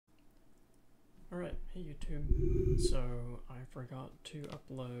Alright, hey YouTube. So I forgot to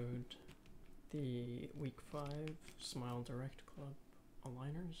upload the week 5 Smile Direct Club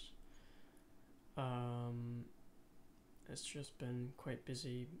aligners. It's just been quite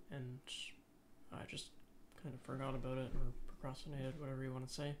busy and I just kind of forgot about it or procrastinated, whatever you want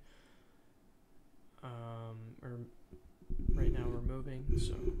to say. Or right now we're moving,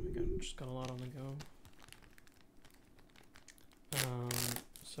 so I just got a lot on the go.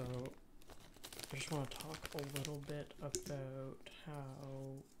 So I just want to talk a little bit about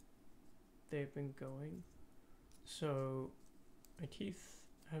how they've been going. So my teeth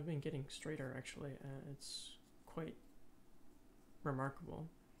have been getting straighter actually, and it's quite remarkable.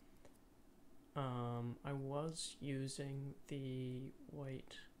 I was using the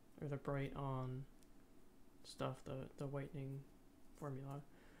white or the bright on stuff, the whitening formula,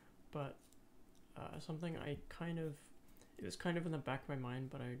 but something it was kind of in the back of my mind,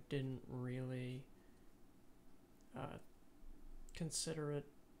 but I didn't really consider it.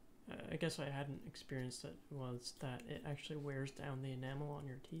 I guess I hadn't experienced it, was that it actually wears down the enamel on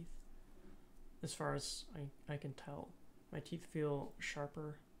your teeth. As far as I can tell, my teeth feel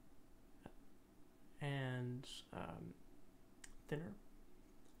sharper and thinner.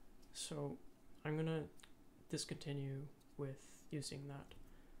 So I'm gonna discontinue with using that,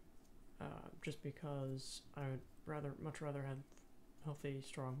 just because I would much rather have healthy,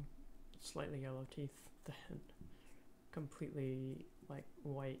 strong, slightly yellow teeth than completely like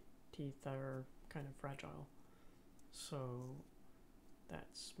white teeth that are kind of fragile. So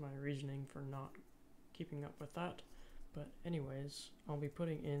that's my reasoning for not keeping up with that. But anyways, I'll be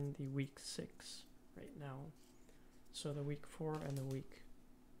putting in the week 6 right now. So the week 4 and the week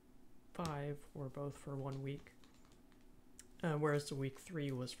 5 were both for 1 week, whereas the week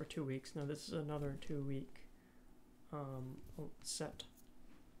 3 was for 2 weeks. Now this is another 2-week set,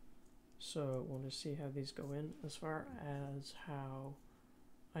 so we'll just see how these go in. As far as how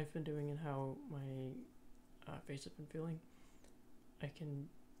I've been doing and how my face has been feeling, I can,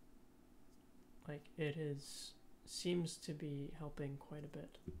 like, seems to be helping quite a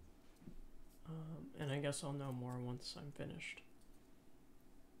bit, and I guess I'll know more once I'm finished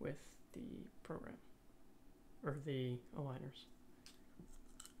with the program or the aligners.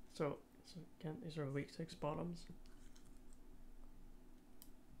 So again, these are week 6 bottoms.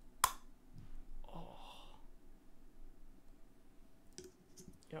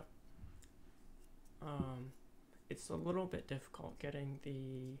 It's a little bit difficult getting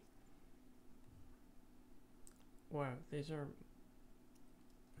the, wow, these are,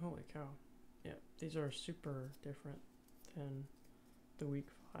 holy cow, yeah, these are super different than the week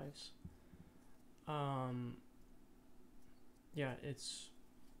 5s. Yeah, it's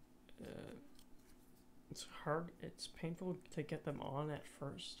hard, it's painful to get them on at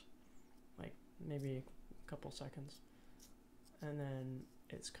first, like maybe a couple seconds, and then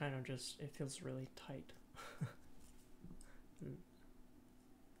it's kind of just, it feels really tight.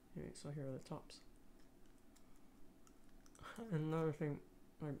 Anyway, so here are the tops. Another thing,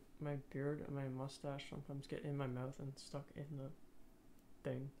 my beard and my mustache sometimes get in my mouth and stuck in the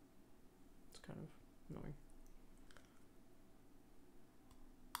thing. It's kind of annoying.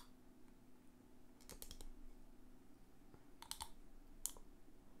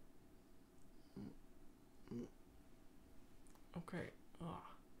 Okay,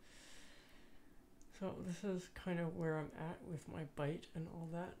 so this is kind of where I'm at with my bite and all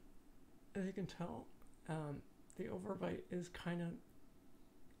that. As you can tell, the overbite is kind of,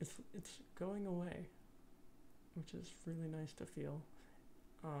 it's going away, which is really nice to feel.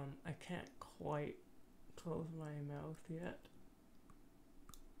 I can't quite close my mouth yet,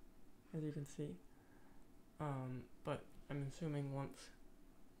 as you can see, but I'm assuming once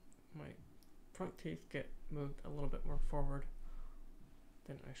my front teeth get moved a little bit more forward,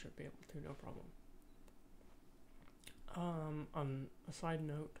 then I should be able to, no problem. On a side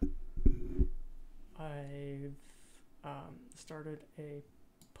note, I've started a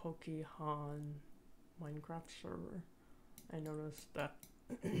Pokemon Minecraft server. I noticed that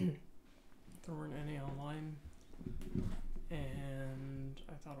there weren't any online, and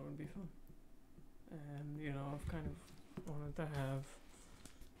I thought it would be fun. And you know, I've kind of wanted to have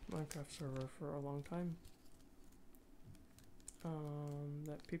Minecraft server for a long time,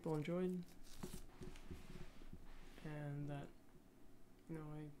 that people enjoyed, and that, you know,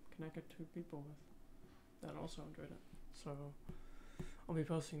 I connected to people with that also enjoyed it. So I'll be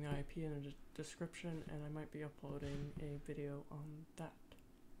posting the IP in the description, and I might be uploading a video on that.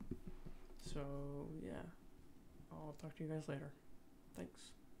 So yeah, I'll talk to you guys later.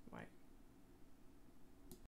 Thanks. Bye.